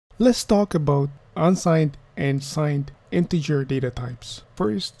Let's talk about unsigned and signed integer data types.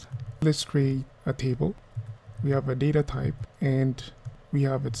 First, let's create a table. We have a data type and we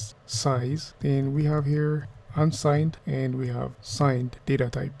have its size. Then we have here unsigned and we have signed data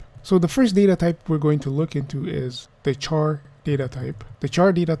type. So the first data type we're going to look into is the char data type. The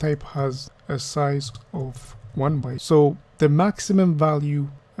char data type has a size of 1 byte. So the maximum value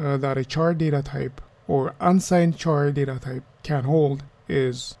that a char data type or unsigned char data type can hold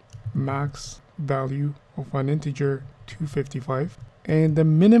is max value of an integer 255, and the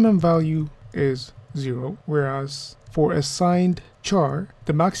minimum value is 0, whereas for a signed char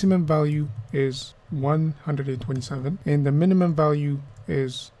the maximum value is 127 and the minimum value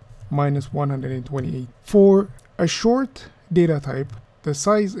is minus 128. For a short data type, the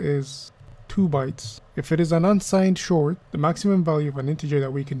size is 2 bytes. If it is an unsigned short, the maximum value of an integer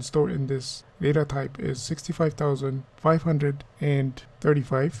that we can store in this data type is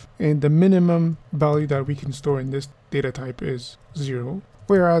 65,535, and the minimum value that we can store in this data type is 0.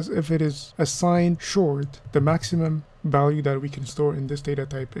 Whereas if it is a signed short, the maximum value that we can store in this data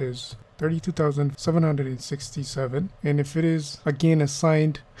type is 32,767, and if it is again a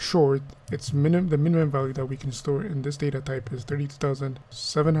signed short, the minimum value that we can store in this data type is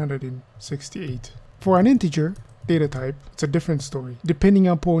 32,768. For an integer data type, it's a different story. Depending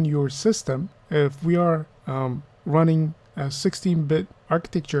upon your system, if we are running a 16-bit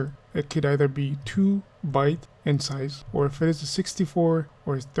architecture, it could either be 2 byte in size, or if it is a 64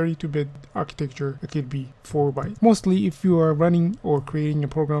 or 32-bit architecture, it could be 4 byte. Mostly if you are running or creating a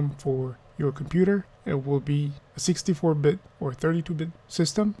program for your computer, it will be a 64-bit or 32-bit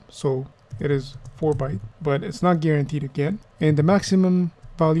system, so it is 4 byte, but it's not guaranteed again. And the maximum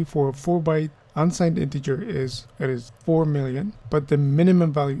value for a 4 byte unsigned integer is 4 million, but the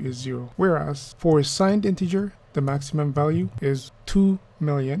minimum value is 0. Whereas for a signed integer, the maximum value is 2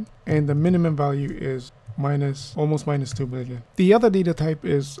 million and the minimum value is almost minus 2 million. The other data type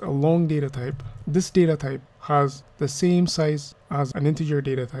is a long data type. This data type has the same size as an integer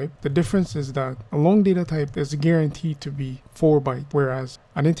data type. The difference is that a long data type is guaranteed to be 4 byte, whereas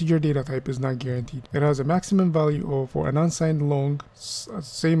an integer data type is not guaranteed. It has a maximum value of, for an unsigned long,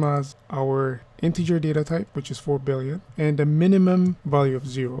 same as our integer data type, which is 4 billion, and a minimum value of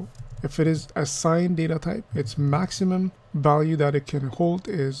 0. If it is a signed data type, its maximum value that it can hold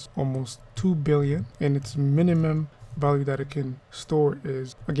is almost 2 billion, and its minimum value that it can store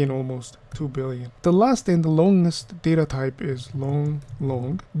is again almost 2 billion. The last and the longest data type is long.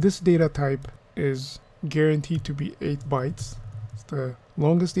 This data type is guaranteed to be 8 bytes. It's the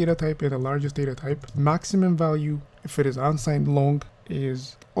longest data type and the largest data type. Maximum value, if it is unsigned long,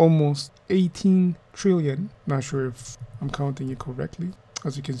 is almost 18 trillion. Not sure if I'm counting it correctly,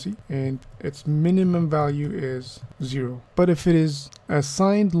 as you can see, and its minimum value is 0. But if it is a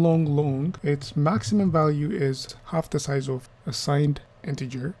signed long, its maximum value is half the size of a signed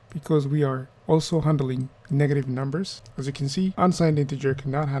integer, because we are also handling negative numbers. As you can see, unsigned integer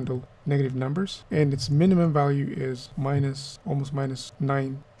cannot handle negative numbers, and its minimum value is almost minus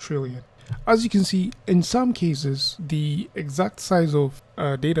 9 trillion. As you can see, in some cases, the exact size of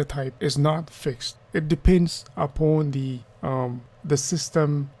a data type is not fixed. It depends upon the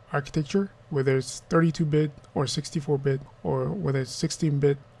system architecture, whether it's 32-bit or 64-bit, or whether it's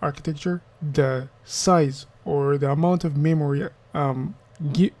 16-bit architecture. The size or the amount of memory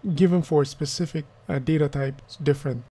given for a specific data type is different.